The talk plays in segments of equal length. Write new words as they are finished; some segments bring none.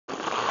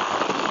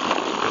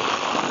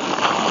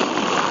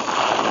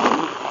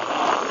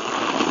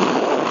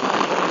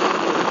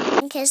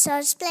Okay, so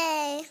let's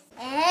play.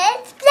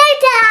 It's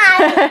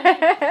playtime!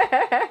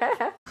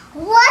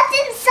 What's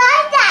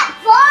inside that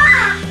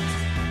box?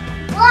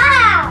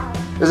 Wow!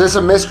 Is this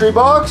a mystery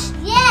box?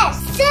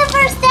 Yes,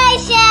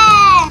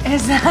 Superstation!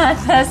 Is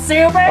that the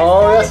super?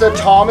 Oh, that's the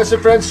Thomas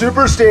and Friends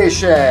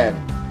Superstation.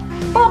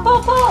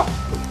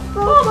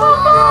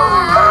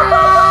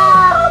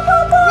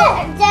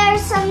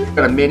 There's some...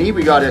 Got a mini,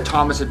 we got a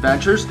Thomas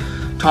Adventures,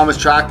 Thomas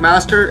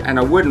Trackmaster, and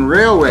a wooden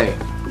railway.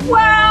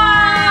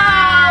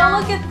 Wow!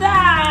 Look at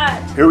that!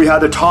 Here we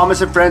have the Thomas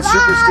and Friends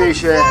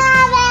Superstation.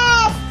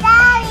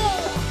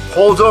 Daddy!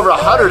 Holds over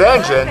 100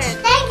 engines.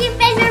 Thank you,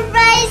 Fisher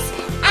Price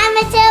and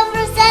Mattel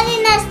for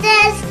sending us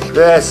this.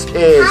 This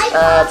is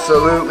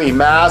absolutely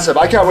massive.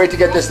 I can't wait to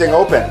get this thing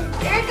open.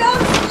 Here it goes!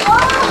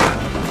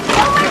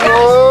 Oh my gosh!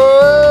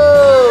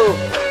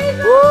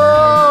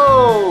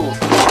 Whoa!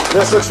 Whoa!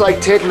 This looks like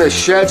taking the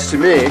sheds to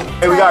me.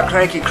 Hey, we got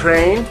Cranky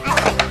Crane.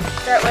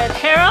 Start with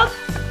Harold.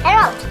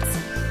 Harold.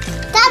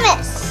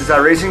 Thomas. Is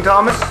that Racing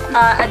Thomas?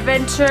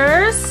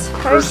 Adventures.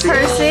 Percy.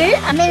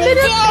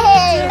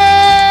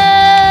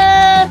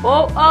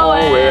 Oh,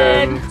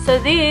 Owen. So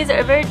these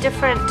are very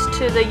different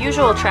to the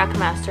usual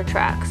Trackmaster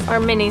tracks. Our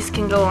minis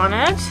can go on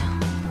it.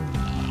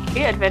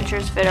 The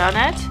Adventures fit on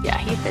it. Yeah,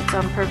 he fits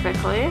on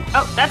perfectly.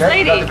 Oh, that's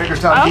Okay, Lady. got the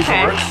fingers down,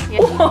 Okay.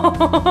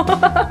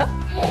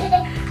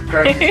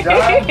 Cranky's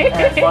done,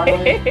 and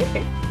finally,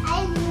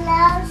 I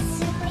love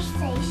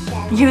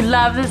Superstation. You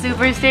love the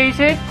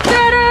Superstation?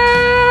 Ta-da!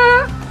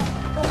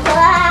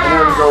 and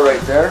there we go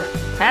right there.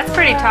 That's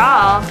pretty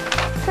tall.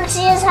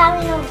 Percy is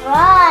having a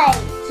ride.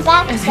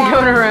 Back Is he down.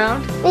 going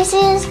around? Percy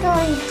is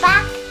going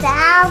back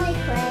down the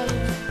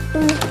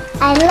crane.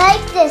 I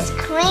like this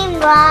crane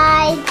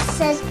ride,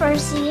 says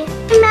Percy.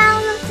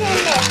 Mountain.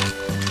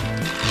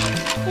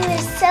 He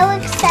was so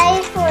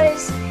excited for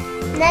his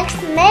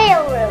next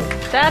mail route.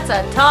 That's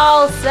a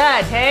tall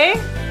set, hey?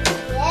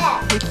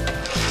 Yeah.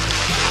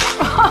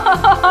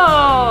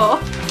 Oh!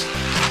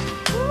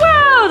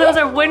 Wow, those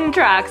are wooden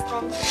tracks.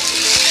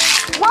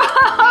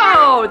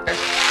 Whoa!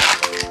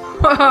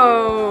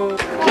 Whoa!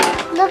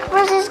 Look,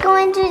 Percy's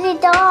going to the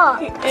dog.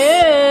 He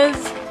is.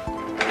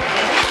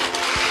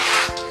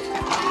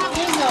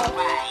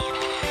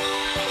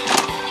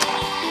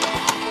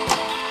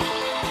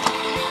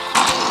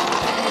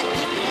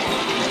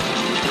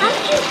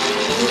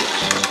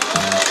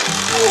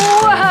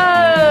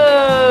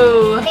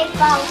 Whoa! Big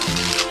boat.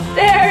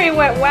 There he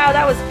went. Wow,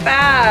 that was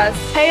fast.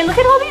 Hey, look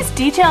at all these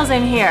details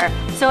in here.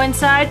 So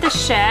inside the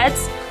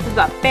sheds, we've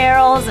got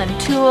barrels and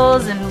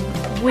tools and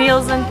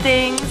wheels and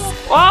things.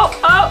 Oh,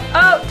 oh,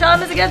 oh,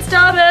 Thomas against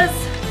Thomas.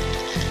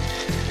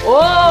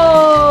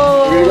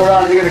 Whoa. You're gonna go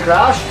around and you're gonna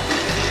crash?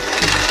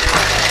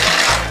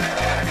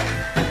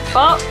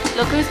 Oh,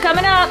 look who's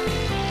coming up.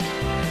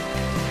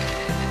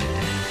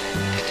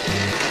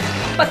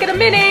 Bucket of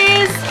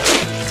minis.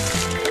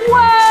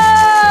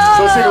 Whoa.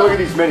 So let's take a look at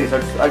these minis.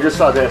 I just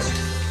saw this.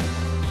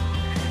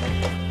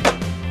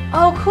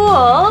 Oh,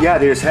 cool. Yeah,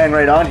 they just hang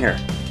right on here.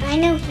 I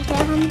know.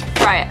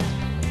 Try it.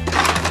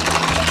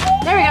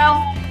 There we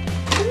go.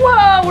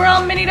 Whoa, we're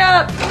all minied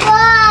up.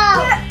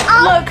 Whoa!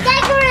 All Look.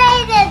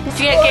 decorated. Did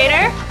you get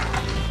Gator?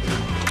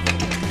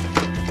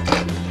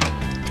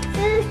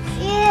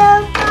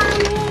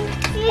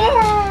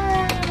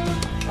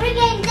 We're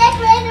getting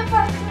decorated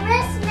for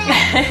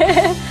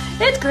Christmas.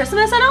 It's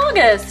Christmas in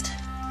August.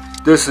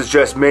 This is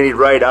just minied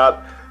right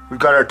up. We've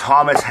got our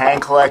Thomas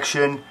hand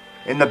collection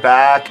in the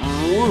back.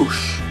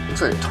 Whoosh.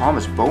 Looks like a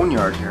Thomas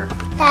boneyard here.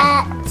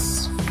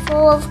 That's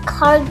full of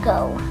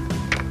cargo.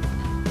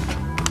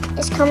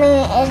 It's coming,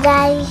 and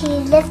Daddy, he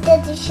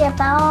lifted the ship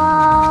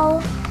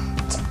out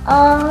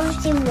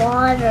of the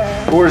water.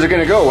 Where's it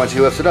gonna go once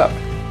he lifts it up?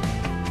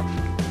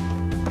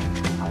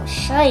 I'll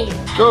show you.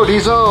 Go,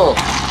 Diesel!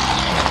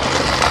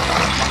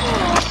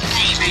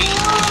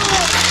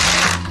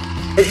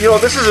 Hey, you know,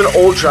 this is an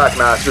old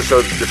Trackmaster, so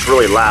it's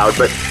really loud,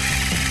 but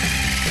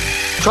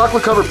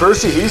chocolate covered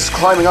Percy, he's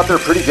climbing up there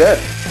pretty good.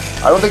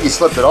 I don't think he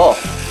slipped at all.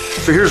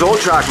 So here's old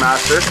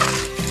Trackmaster.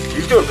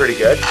 He's doing pretty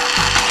good.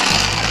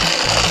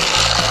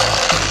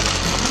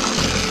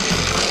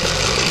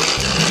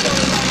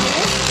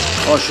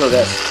 I'll show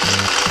this.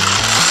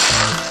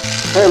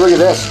 Hey, look at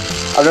this.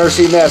 I've never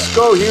seen this.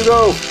 Go,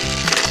 Hugo!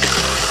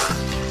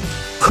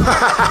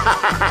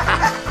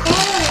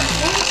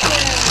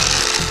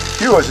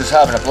 Hugo's just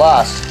having a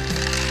blast.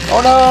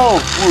 Oh no!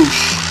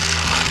 Whoosh!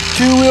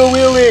 Two-wheel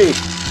wheelie!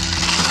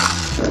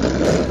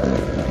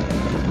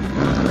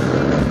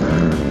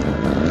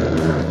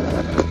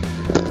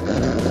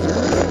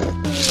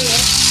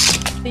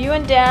 You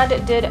and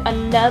Dad did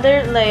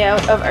another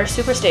layout of our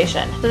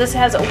Superstation. So this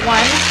has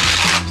one.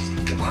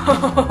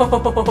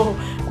 Whoa!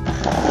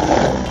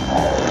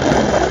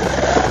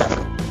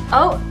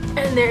 Oh,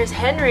 and there's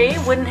Henry,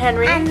 wooden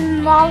Henry.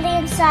 And Molly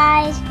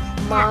inside.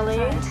 Molly.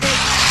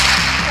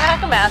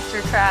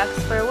 Trackmaster tracks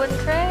for wooden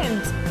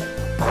trains.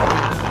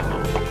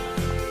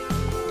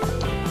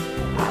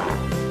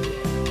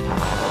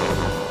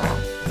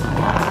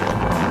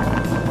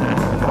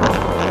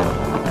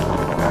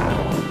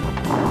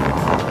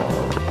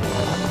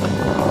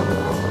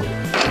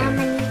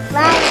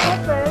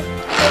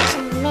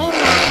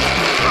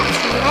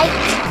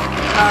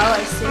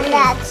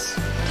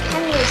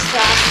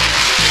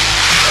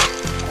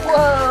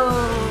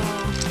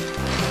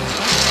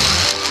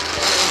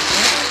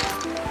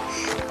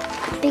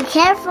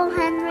 careful,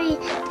 Henry.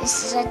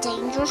 This is a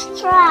dangerous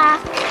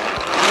track.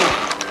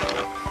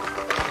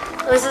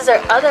 This is our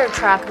other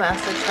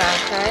Trackmaster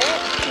track, right?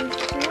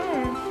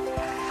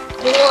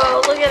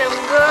 Whoa, look at him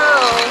go!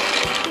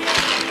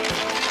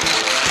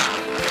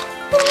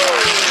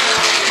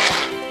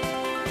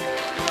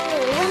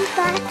 We went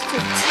back to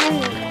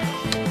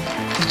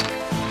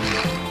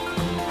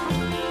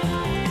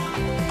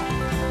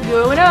 10.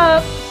 Going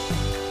up!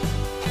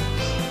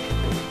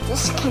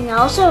 This can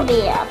also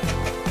be a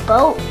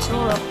boat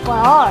or a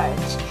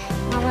barge.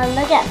 Mama,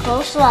 look at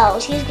both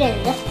rows. He's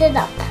getting lifted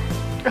up.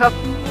 Up.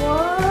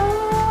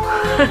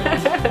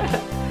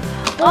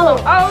 Whoa!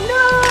 Oh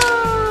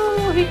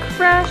no! He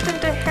crashed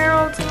into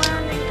Harold's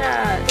landing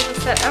pad. It was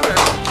set ever.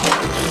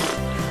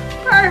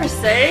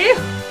 Mercy!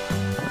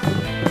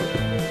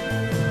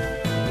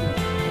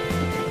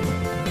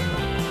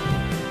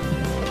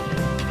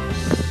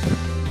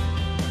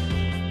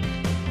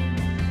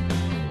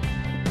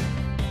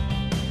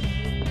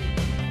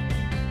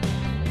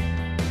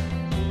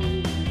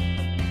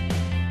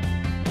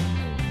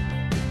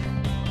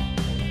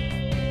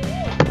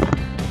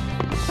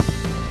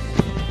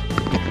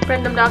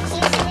 Brendam dogs.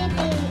 He's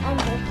sleeping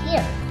under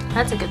here.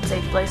 That's a good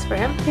safe place for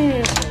him.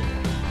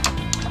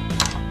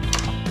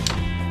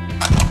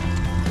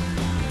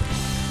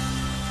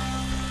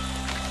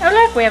 Oh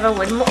look, we have a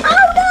wooden oh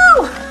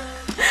no!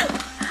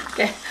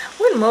 Okay,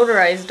 wooden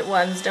motorized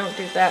ones don't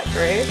do that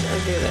great, or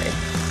do they?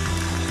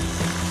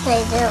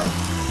 They do.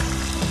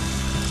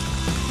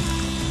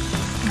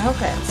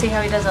 Okay, let's see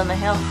how he does on the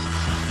hill.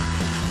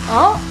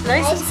 Oh,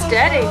 nice and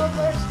steady.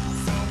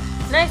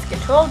 Nice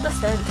controlled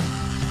descent.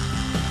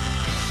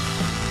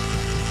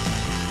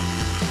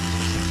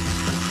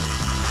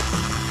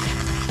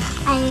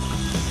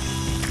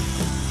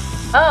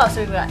 Oh,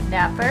 so we've got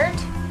Napert,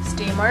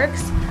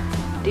 Steamworks,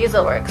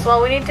 Dieselworks.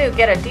 Well, we need to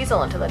get a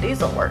diesel into the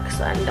Dieselworks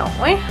then, don't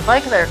we? I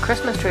like their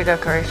Christmas tree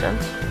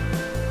decorations.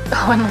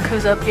 Oh, and look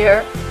who's up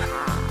here.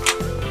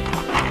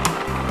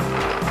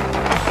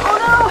 Oh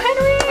no,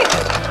 Henry!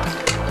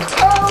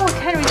 Oh,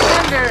 Henry's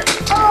under.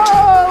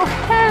 Oh,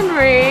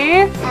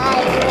 Henry!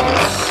 I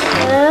will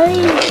show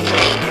you.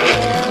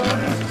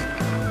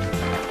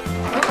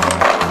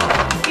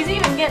 He's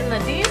even getting the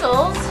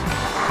diesels.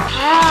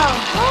 Wow.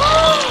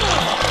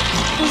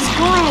 He's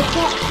going to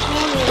get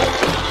Henry.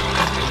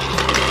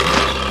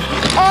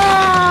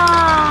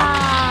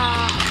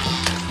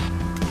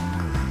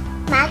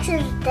 Max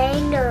is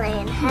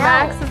dangling. Help.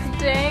 Max is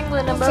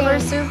dangling above our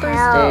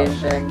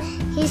superstation.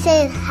 He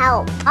says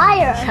help.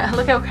 Fire. Yeah,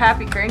 look how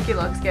happy Cranky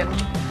looks getting.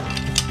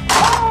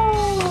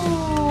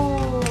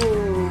 Oh!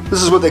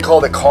 This is what they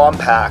call the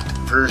compact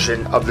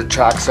version of the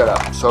track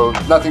setup. So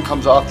nothing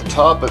comes off the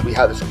top, but we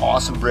have this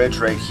awesome bridge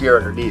right here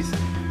underneath.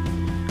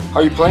 How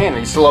are you playing? Are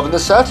you still loving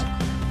this set?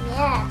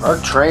 Yes. Our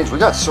trains, we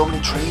got so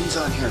many trains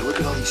on here. Look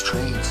at all these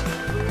trains.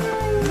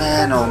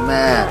 Man, oh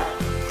man.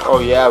 Oh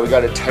yeah, we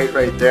got it tight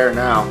right there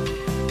now.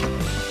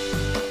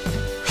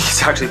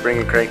 He's actually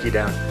bringing Cranky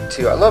down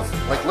too. I love,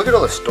 like, look at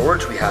all the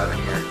storage we have in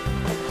here.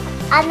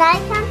 And I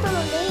can't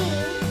believe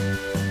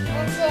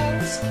the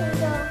things can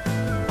go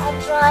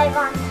drive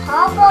on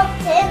top of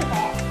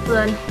Timber.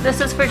 Then this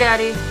is for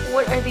Daddy.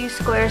 What are these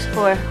squares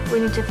for? We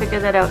need to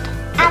figure that out.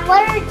 And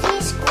what are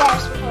these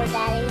squares for,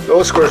 Daddy?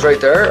 Those squares right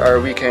there are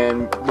we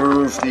can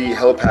move the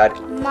helipad.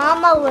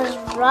 Mama was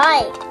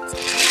right.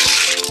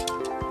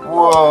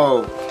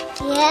 Whoa.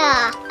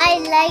 Yeah, I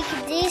like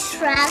these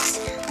tracks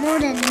more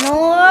than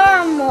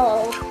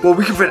normal. Well,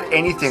 we can fit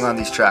anything on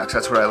these tracks.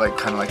 That's what I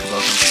kind of like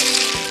about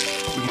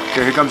them.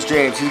 Okay, here comes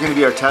James. He's going to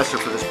be our tester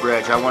for this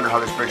bridge. I wonder how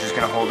this bridge is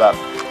going to hold up.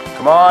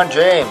 Come on,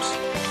 James.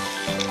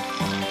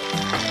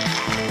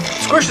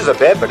 Squishes a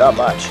bit, but not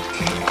much.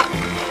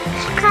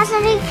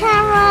 Custody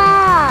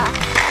camera.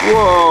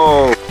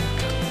 Whoa.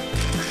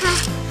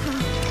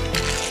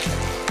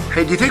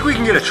 Hey, do you think we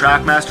can get a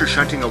Trackmaster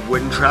shunting a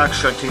wooden track,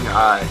 shunting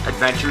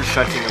Adventures,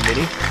 shunting a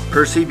Mini?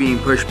 Percy being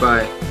pushed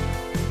by...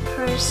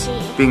 Percy.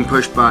 Being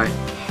pushed by...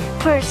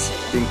 Percy.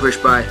 Being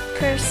pushed by...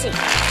 Percy.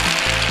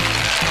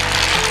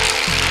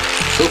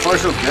 So far,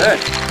 so good.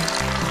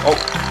 Oh.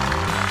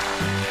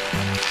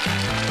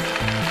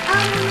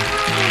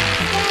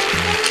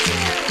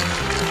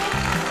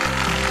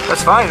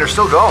 That's fine, they're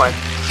still going.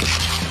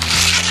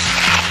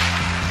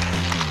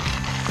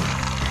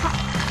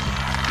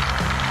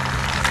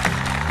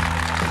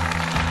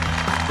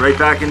 Right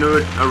back into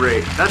it, a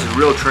rate. That's a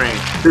real train.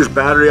 Here's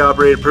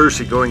battery-operated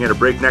Percy going at a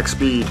breakneck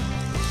speed.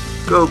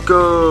 Go,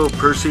 go,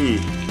 Percy.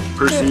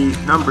 Percy,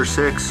 number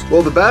 6.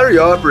 Well, the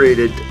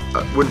battery-operated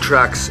wooden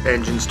tracks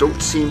engines don't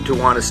seem to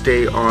want to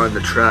stay on the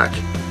track.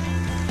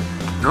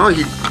 No,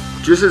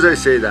 just as I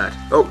say that.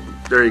 Oh,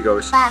 there he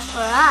goes. Bad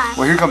for us.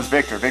 Well, here comes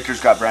Victor. Victor's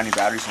got brand new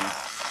batteries in him.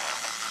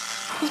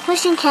 He's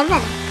pushing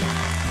Kevin.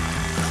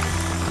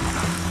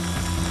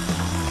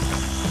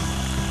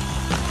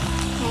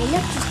 Hey,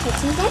 look, he's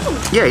pushing Kevin.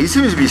 Yeah, he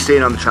seems to be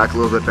staying on the track a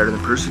little bit better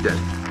than Percy did. Did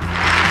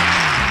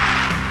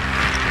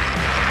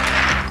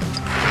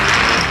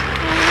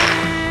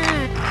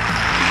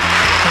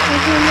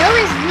you know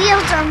his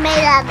wheels are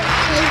made out of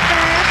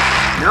paper?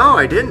 No,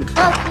 I didn't.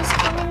 Look, he's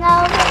coming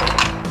out of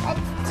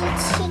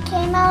he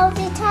came out of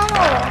the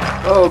tunnel.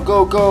 Oh,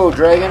 go,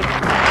 dragon.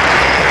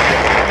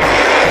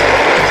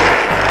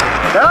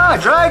 Ah,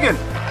 dragon!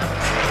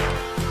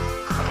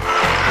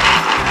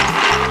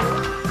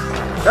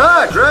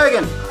 Ah,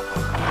 dragon! And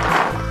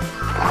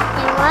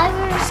why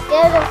were you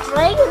scared of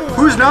dragons?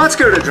 Who's not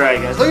scared of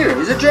dragons? Look at him,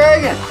 he's a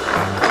dragon.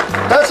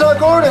 That's not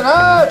Gordon.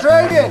 Ah,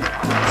 dragon!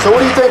 So what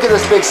do you think of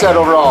this big set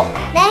overall?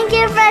 Thank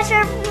you for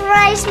your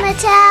price,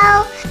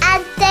 Mattel.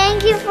 And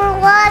thank you for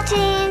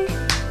watching.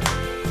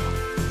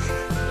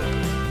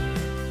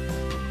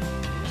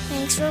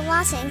 Thanks for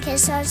watching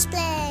Kids Arts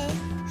Play.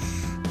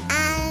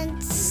 And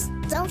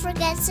don't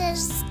forget to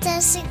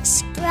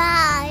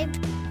subscribe.